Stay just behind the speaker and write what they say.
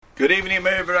Good evening,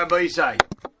 Meir Rabbi Isai.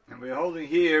 And we're holding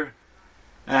here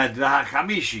at the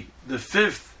Hachamishi, the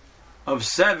fifth of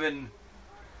 7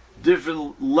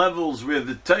 different levels where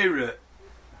the Torah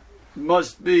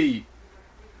must be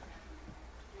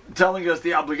telling us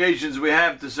the obligations we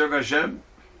have to serve Hashem.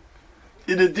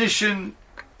 In addition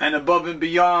and above and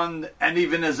beyond, and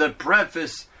even as a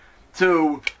preface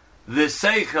to the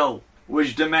Seichel,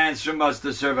 which demands from us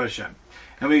to serve Hashem.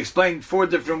 And we explained 4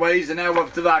 different ways, and now we're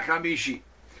up to the Hachamishi.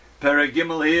 Perek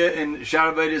Gimel here in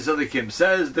Sha'ar Avodas Elikim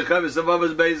says the Chavis of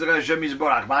Avos Be'ezras Hashem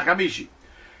Yisborach Hachamishi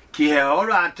Ki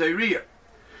He'ora HaTorah,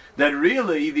 that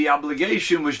really the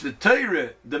obligation which the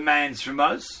Torah demands from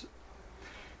us,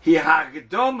 Hi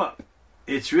Hakdoma,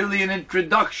 it's really an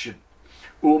introduction.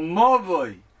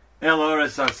 Umovoi El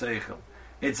Oras HaSeichel,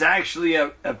 it's actually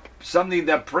a something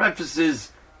that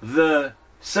prefaces the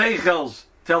Seichels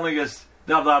telling us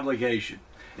the obligation.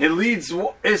 It leads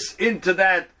us into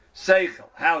that Seichel.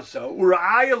 How so?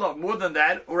 Ura'ayalav, more than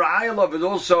that, Ura'ayalav is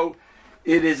also,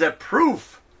 it is a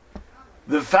proof.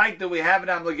 The fact that we have an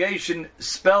obligation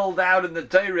spelled out in the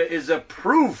Torah is a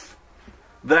proof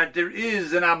that there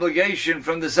is an obligation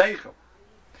from the Seichel.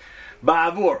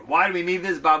 Ba'avur, why do we need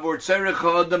this? Ba'avur tzorech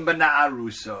ha'adam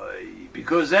b'na'arusai,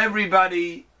 because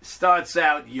everybody starts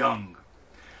out young.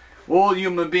 All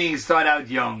human beings start out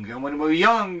young, and when we're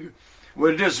young,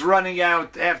 we're just running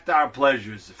out after our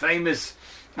pleasures. The famous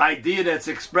idea that's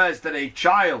expressed that a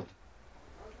child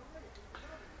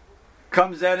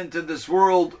comes out into this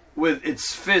world with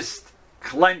its fist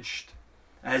clenched,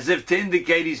 as if to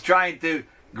indicate he's trying to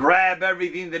grab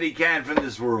everything that he can from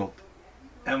this world.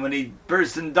 And when a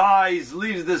person dies,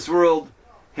 leaves this world,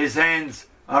 his hands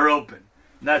are open.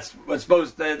 That's what's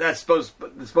supposed to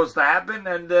happen.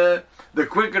 And the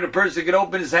quicker the person can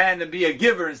open his hand and be a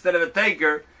giver instead of a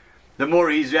taker, the more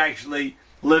he's actually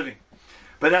living.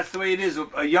 But that's the way it is.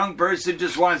 A young person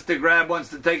just wants to grab, wants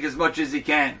to take as much as he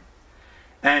can.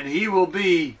 And he will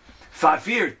be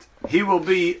fafirt. He will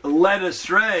be led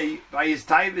astray by his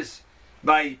taivas,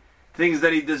 by things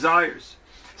that he desires.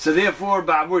 So therefore,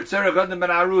 a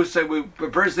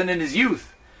person in his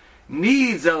youth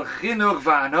needs al chinuch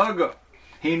v'hanaga.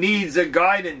 He needs a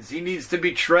guidance. He needs to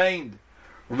be trained.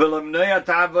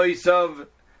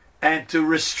 And to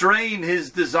restrain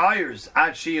his desires. In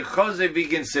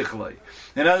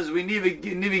other words, we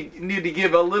need to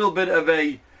give a little bit of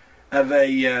a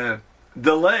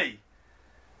delay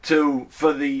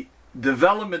for the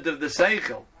development of the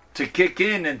seichel to kick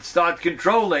in and start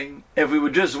controlling. If we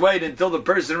would just wait until the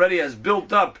person already has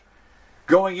built up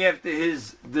going after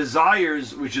his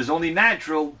desires, which is only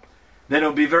natural, then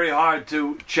it'll be very hard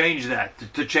to change that,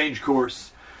 to change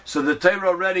course. So the Torah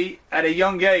already at a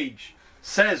young age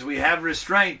says we have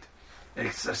restraint.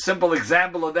 It's a simple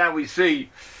example of that. We see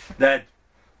that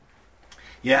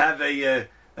you have a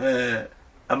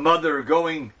mother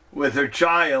going with her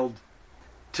child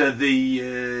to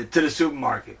the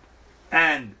supermarket,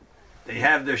 and they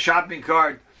have their shopping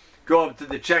cart, go up to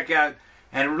the checkout,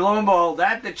 and lo and behold,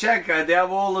 at the checkout they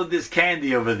have all of this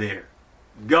candy over there,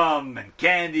 gum and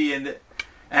candy, and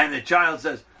the child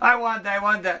says, I want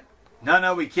that.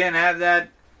 No, we can't have that.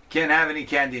 Can't have any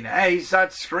candy now. Hey, he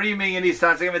starts screaming and he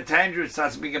starts giving a tantrum. It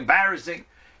starts being embarrassing.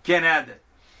 Can't have that.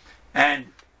 And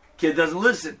kid doesn't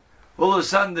listen. All of a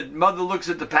sudden, the mother looks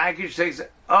at the package, says,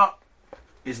 "Oh,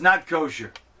 it's not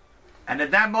kosher." And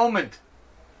at that moment,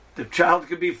 the child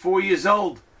could be 4 years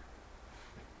old.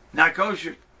 Not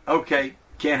kosher. Okay,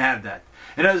 can't have that.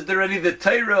 And as the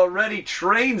Torah already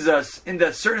trains us in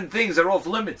that certain things are off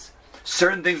limits.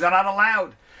 Certain things are not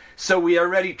allowed. So we are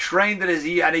already trained at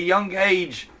a young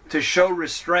age to show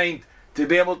restraint, to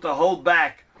be able to hold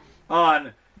back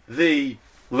on the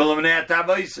V'lomenei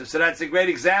HaTavoisa. So that's a great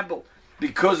example.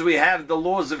 Because we have the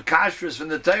laws of kashrus from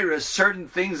the Torah, certain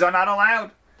things are not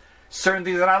allowed. Certain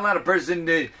things are not allowed. A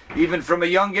person, even from a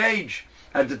young age,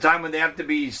 at the time when they have to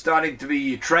be starting to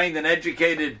be trained and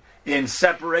educated in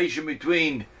separation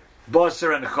between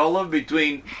basar and cholav,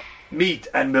 between meat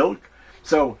and milk.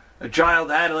 So a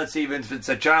child had, let's see, if it's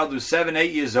a child who's 7,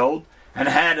 8 years old, and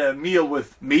had a meal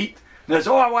with meat, and says,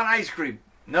 I want ice cream.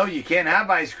 No, you can't have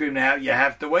ice cream now. You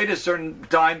have to wait a certain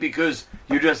time because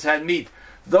you just had meat.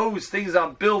 Those things are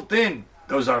built in.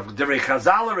 Those are very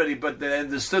chazal already, but they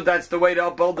understood that's the way to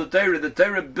uphold the Torah. The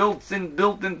Torah built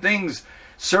in things,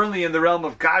 certainly in the realm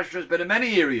of kashrus, but in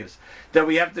many areas, that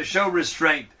we have to show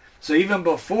restraint. So even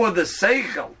before the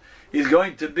seichel is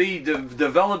going to be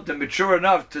developed and mature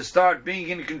enough to start being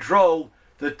in control,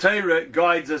 the Torah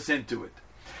guides us into it.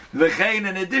 V'chein,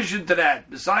 in addition to that,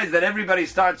 besides that everybody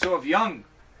starts off young,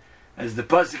 as the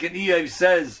pasuk in Eiv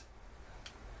says,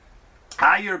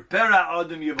 Ayer pera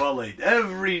adam yivaled.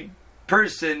 Every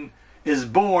person is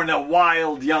born a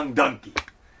wild young donkey.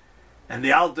 And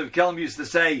the Alter Kelm used to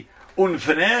say, "Un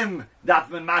fenem darf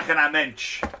man machen a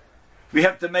mensch." We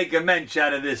have to make a mensch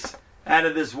out of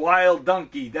this wild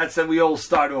donkey. That's how we all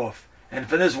start off. And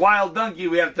for this wild donkey,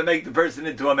 we have to make the person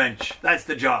into a mensch. That's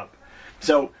the job.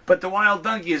 So, but the wild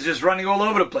donkey is just running all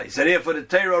over the place. And therefore, the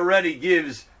Torah already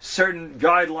gives certain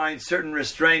guidelines, certain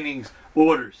restraining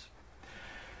orders.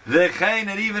 V'chein,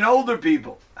 and even older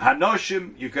people.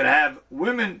 Hanoshim, you could have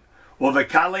women, or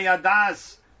v'kalei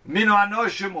adas, minu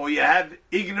hanoshim, or you have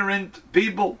ignorant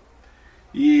people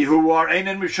who are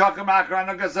einen mishakim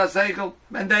akranagas haseichel,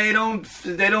 and they don't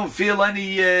feel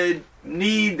any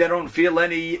need, they don't feel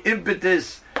any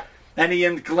impetus, any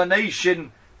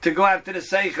inclination to go after the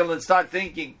seichel and start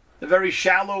thinking. They're very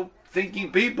shallow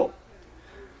thinking people,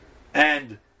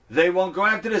 and they won't go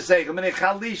after the seichel.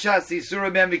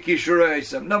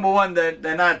 Number one,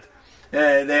 they're not.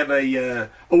 They have a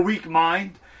weak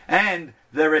mind, and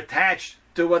they're attached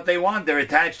to what they want. They're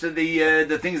attached to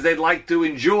the things they'd like to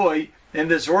enjoy in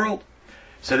this world.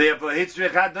 So therefore, therefore,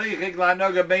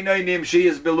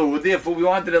 we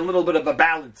wanted a little bit of a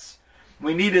balance.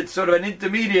 We needed sort of an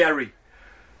intermediary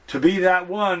to be that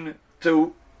one,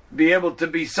 to be able to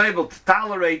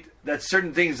tolerate that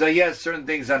certain things are yes, certain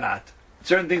things are not.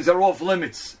 Certain things are off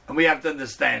limits, and we have to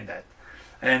understand that.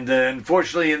 And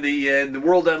unfortunately, in the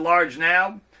world at large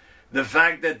now, the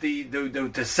fact that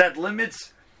to set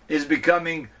limits is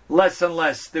becoming less and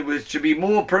less. Should be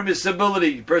more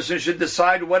permissibility. The person should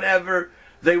decide whatever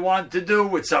they want to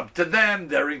do. It's up to them.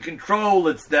 They're in control.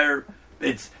 It's their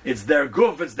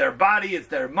goof. It's their body. It's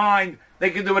their mind. They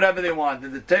can do whatever they want.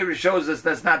 And the Torah shows us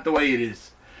that's not the way it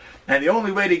is. And the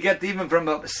only way to get even from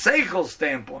a seichel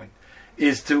standpoint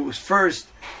is to first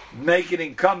make it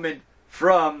incumbent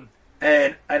from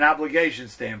an obligation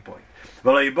standpoint.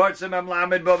 And therefore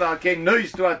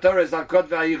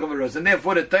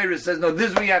the Torah says, no,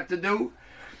 this we have to do,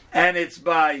 and it's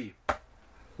by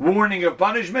warning of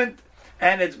punishment,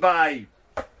 and it's by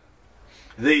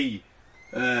the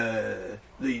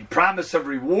promise of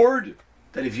reward,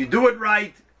 that if you do it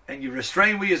right, and you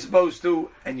restrain what you're supposed to,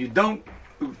 and you don't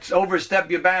overstep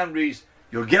your boundaries,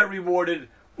 you'll get rewarded,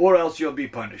 or else you'll be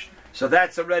punished. So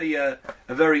that's already a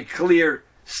very clear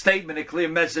statement, a clear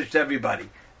message to everybody.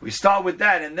 We start with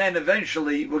that, and then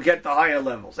eventually we'll get to higher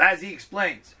levels. As he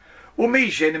explains,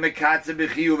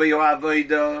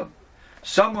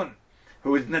 someone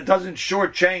who doesn't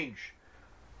shortchange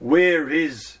where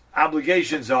his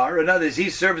obligations are. In other words, he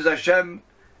serves Hashem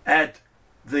at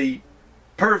the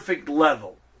perfect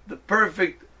level that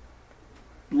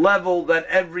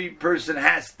every person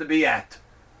has to be at.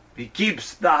 He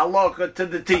keeps the halacha to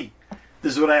the T.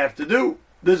 This is what I have to do.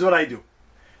 This is what I do.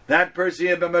 That person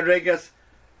here, b'madregas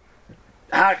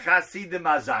hachasidim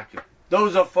azakim.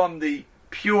 Those are from the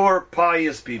pure,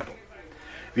 pious people.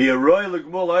 He's going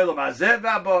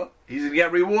to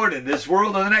get rewarded in this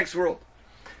world or the next world.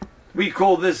 We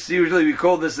call this in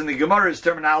the Gemara's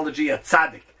terminology a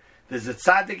tzaddik. There's a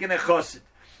tzaddik and a chosid.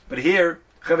 But here,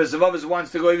 Chavez Avavas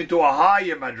wants to go even to a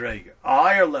higher madrega, a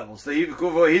higher level. So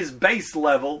for his base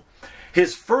level,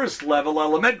 his first level,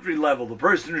 elementary level, the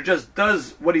person who just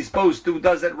does what he's supposed to,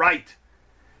 does it right,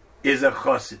 is a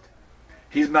chosid.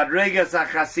 He's madregas a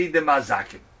chasidim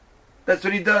azakim. That's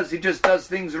what he does. He just does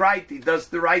things right. He does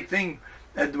the right thing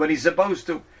when he's supposed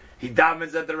to. He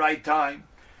davens at the right time.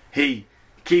 He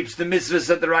keeps the mitzvahs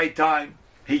at the right time.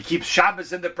 He keeps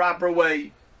Shabbos in the proper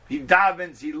way. He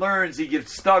davens, he learns, he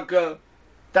gives tzedakah.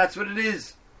 That's what it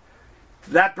is.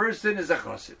 That person is a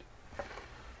chosid.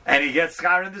 And he gets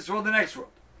schar in this world, the next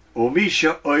world. But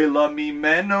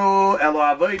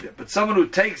someone who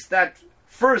takes that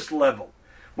first level,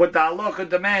 what the halacha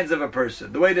demands of a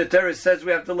person, the way the Torah says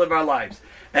we have to live our lives,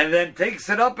 and then takes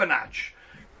it up a notch,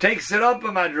 takes it up a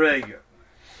madrega.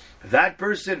 That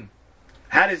person,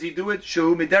 how does he do it?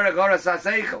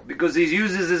 Because he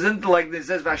uses his intellect and he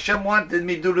says, if Hashem wanted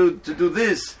me to do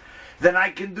this, then I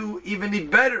can do even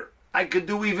better. I could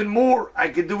do even more. I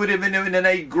could do it even in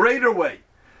a greater way.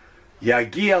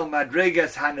 Yagiel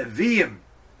madregas hanavim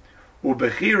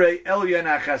ubechire elyon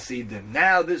achasidim.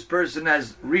 Now this person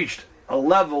has reached a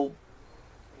level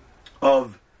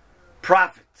of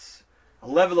prophets, a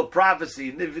level of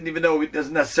prophecy, even though it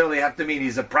doesn't necessarily have to mean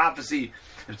he's a prophecy.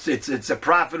 It's a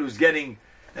prophet who's getting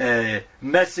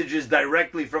messages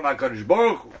directly from HaKadosh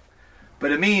Baruch Hu.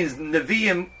 But it means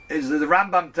Nevi'im, as the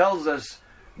Rambam tells us,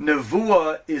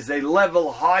 Nevuah is a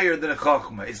level higher than a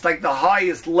Chokhmah. It's like the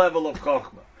highest level of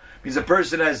Chokhmah. It means a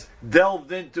person has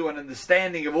delved into an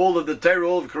understanding of all of the Torah,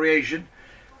 all of creation,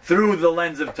 through the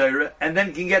lens of Torah, and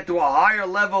then can get to a higher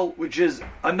level, which is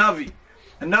a Navi.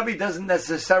 A Navi doesn't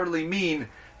necessarily mean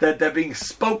that they're being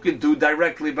spoken to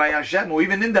directly by Hashem, or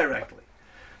even indirectly.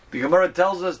 The Gemara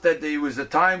tells us that there was a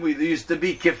time where there used to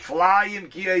be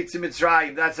kiflayim ki yitzim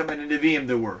Mitzrayim. That's how many Nevi'im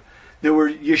there were. There were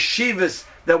yeshivas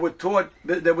that would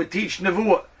teach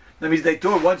Nevuah. That means they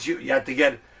taught once you had to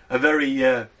get a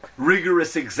very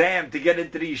rigorous exam to get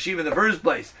into the yeshiva in the first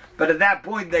place. But at that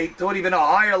point they taught even a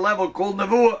higher level called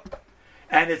Nevuah.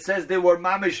 And it says there were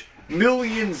mamish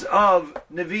millions of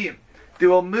Nevi'im. There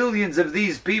were millions of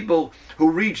these people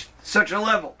who reached such a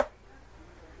level.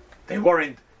 They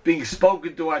weren't being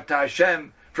spoken to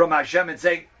Hashem, from Hashem, and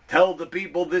saying, tell the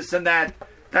people this and that.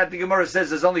 That the Gemara says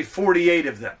there's only 48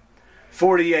 of them.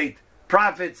 48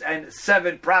 prophets and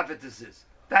 7 prophetesses.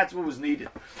 That's what was needed.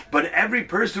 But every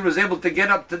person was able to get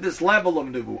up to this level of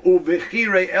Nevu.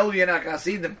 Uvechire Elyon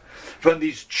HaChasidim, from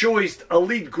this choice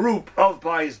elite group of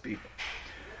pious people.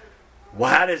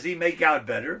 Well, how does he make out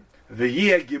better?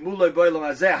 V'yeh gimulei b'olam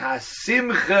hazeh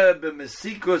hasimcha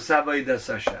b'mesikos avodas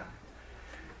Hashem.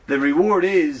 The reward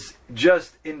is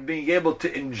just in being able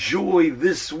to enjoy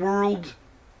this world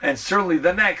and certainly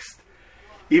the next,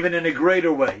 even in a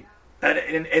greater way, and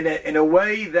in a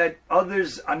way that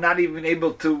others are not even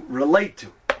able to relate to.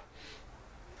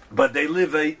 But they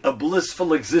live a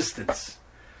blissful existence.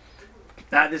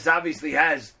 Now, this obviously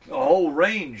has a whole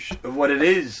range of what it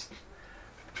is.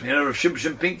 You know, Rav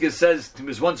Shimshon Pincus says he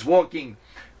was once walking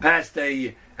past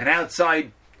an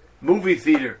outside movie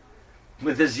theater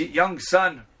with his young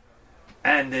son.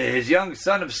 And his young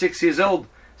son of 6 years old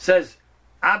says,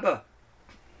 Abba,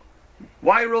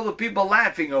 why are all the people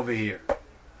laughing over here?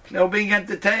 You know, being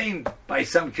entertained by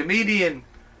some comedian.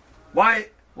 Why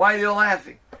are they all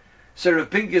laughing? So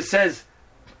Rav Pincus says,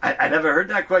 I never heard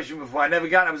that question before.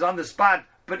 I was on the spot.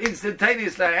 But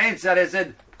instantaneously I answered, I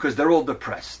said, because they're all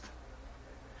depressed.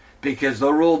 Because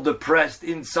they're all depressed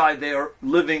inside. They are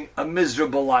living a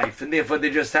miserable life. And therefore they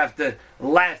just have to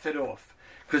laugh it off.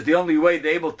 Because the only way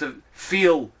they're able to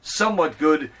feel somewhat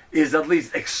good is at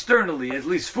least externally, at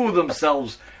least fool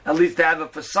themselves, at least to have a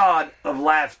facade of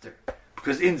laughter.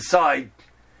 Because inside,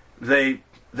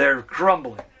 they're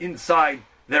crumbling. Inside,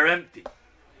 they're empty.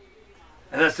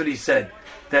 And that's what he said,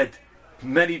 that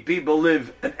many people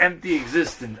live an empty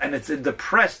existence, and it's a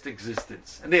depressed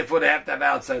existence. And therefore they have to have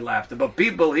outside laughter. But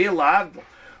people here,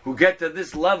 who get to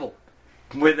this level,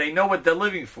 where they know what they're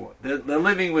living for. They're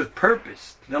living with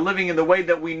purpose. They're living in the way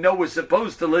that we know we're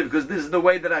supposed to live, because this is the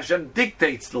way that Hashem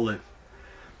dictates to live.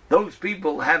 Those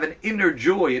people have an inner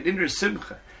joy, an inner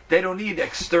simcha. They don't need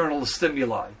external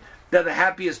stimuli. They're the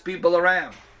happiest people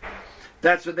around.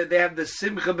 That's what they have, the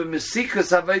simcha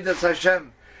b'mesikas avodas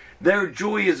Hashem. Their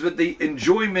joy is with the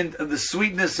enjoyment of the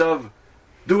sweetness of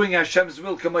doing Hashem's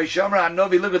will. Kamay Shamra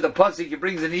Hanovi, look at the pasuk he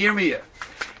brings in Yirmiyah.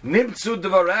 Nimtzu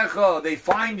dvarecha, they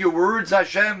find your words,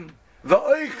 Hashem,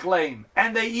 v'oichlem,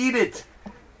 and they eat it.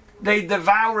 They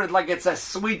devour it like it's a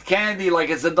sweet candy, like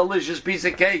it's a delicious piece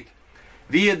of cake.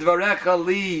 V'yeh dvarecha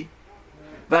li,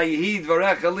 v'yehi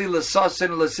dvarecha li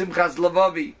l'sasin l'simchas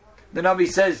lavavi. The Navi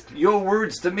says, your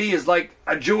words to me is like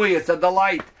a joy, it's a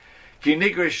delight. Ki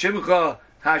nikra shimcha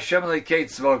Hashem lekei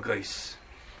tzvokos.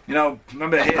 You know,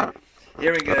 remember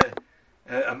hearing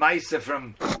a Maisa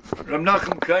from Rav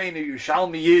Nachum Kohen, a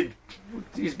Yerushalmi Yid.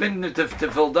 He's been to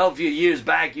Philadelphia years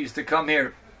back. He used to come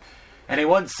here. And he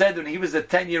once said when he was a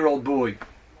 10-year-old boy,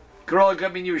 growing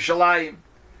up in Yerushalayim,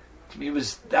 he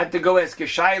had to go ask a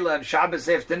Shaila on Shabbos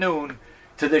afternoon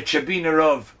to the Chabina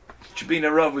Rav.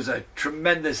 Chabina Rav was a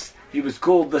tremendous, he was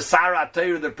called the Sara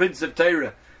Torah, the Prince of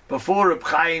Torah, before Reb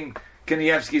Chaim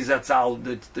Kanievsky Zatzal.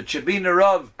 The Chabina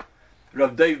Rav,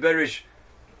 Rav Dov Berish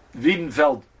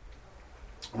Wiedenfeld,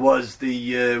 was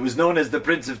known as the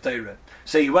Prince of Torah.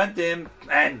 So he went to him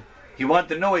and he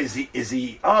wanted to know, is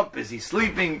he up? Is he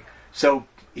sleeping? So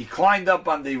he climbed up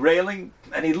on the railing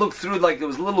and he looked through, like there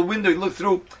was a little window. He looked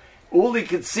through. All he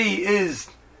could see is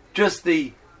just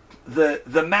the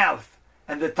mouth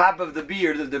and the top of the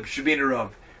beard of the Shabina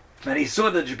Rav. And he saw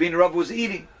that Shabina Rav was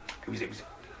eating.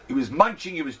 He was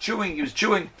munching. He was chewing.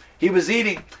 He was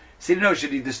eating. So he didn't know,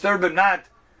 should he disturb him? Not.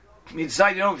 He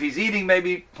decided, if he's eating,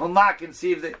 maybe he'll knock and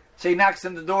see so he knocks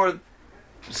on the door.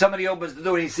 Somebody opens the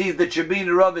door and he sees that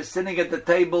Shabina Rav is sitting at the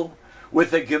table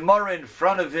with a Gemara in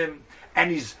front of him,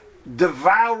 and he's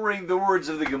devouring the words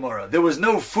of the Gemara. There was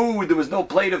no food, there was no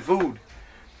plate of food.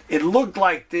 It looked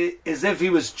like as if he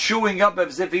was chewing up,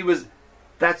 as if he was.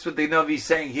 That's what the Navi's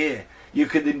saying here. You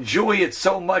could enjoy it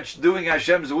so much doing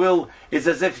Hashem's will. It's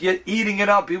as if you're eating it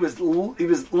up. He was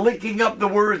licking up the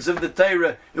words of the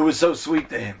Torah. It was so sweet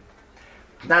to him.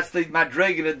 That's the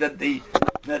madregan that the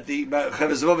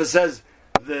Chavez Vova says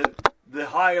the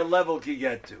higher level can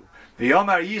get to.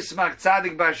 V'yomar yismach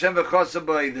tzadik b'Hashem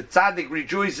v'chosaboy. The tzadik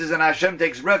rejoices and Hashem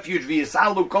takes refuge.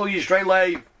 V'yisalu kol yishrei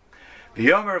leiv.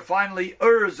 V'yomer finally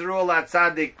Zerul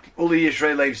HaTzadik Uli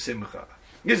Yishrei Leiv Simcha.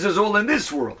 This is all in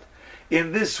this world.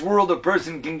 In this world, a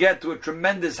person can get to a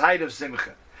tremendous height of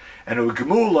Simcha. And when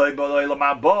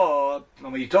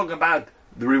you talk about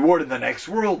the reward in the next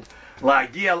world,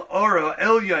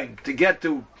 to get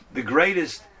to the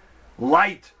greatest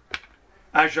light,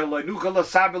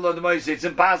 it's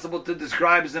impossible to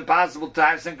describe, it's impossible to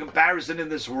have some comparison in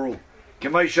this world.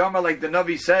 Like the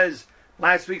Navi says,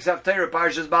 last week's Haftarah,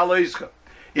 Parshas Baloischa.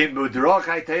 In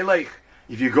Budrachai Telech,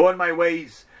 if you go in my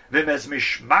ways, v'mes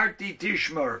mishmarti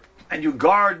tishmar, and you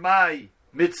guard my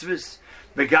mitzvahs,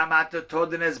 v'gam ata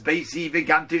toden es beisi,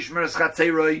 v'gam tishmar es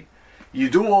chatzeroi, you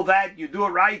do all that, you do it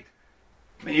right,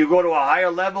 and you go to a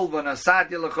higher level, v'nasat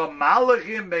yelachom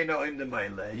malachim beinoim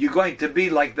demeile. You're going to be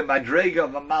like the madrega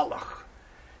of a malach.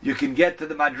 You can get to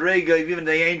the madrega of even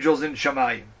the angels in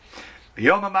Shamayim.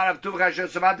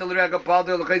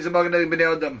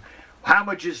 How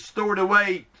much is stored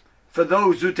away for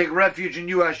those who take refuge in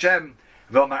you, Hashem?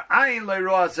 No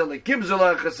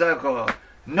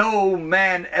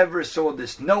man ever saw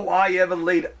this. No eye ever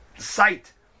laid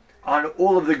sight on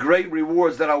all of the great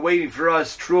rewards that are waiting for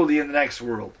us truly in the next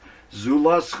world. Hashem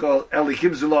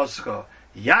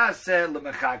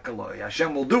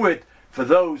will do it for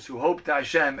those who hope to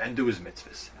Hashem and do His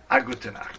mitzvahs. Agut Tanach.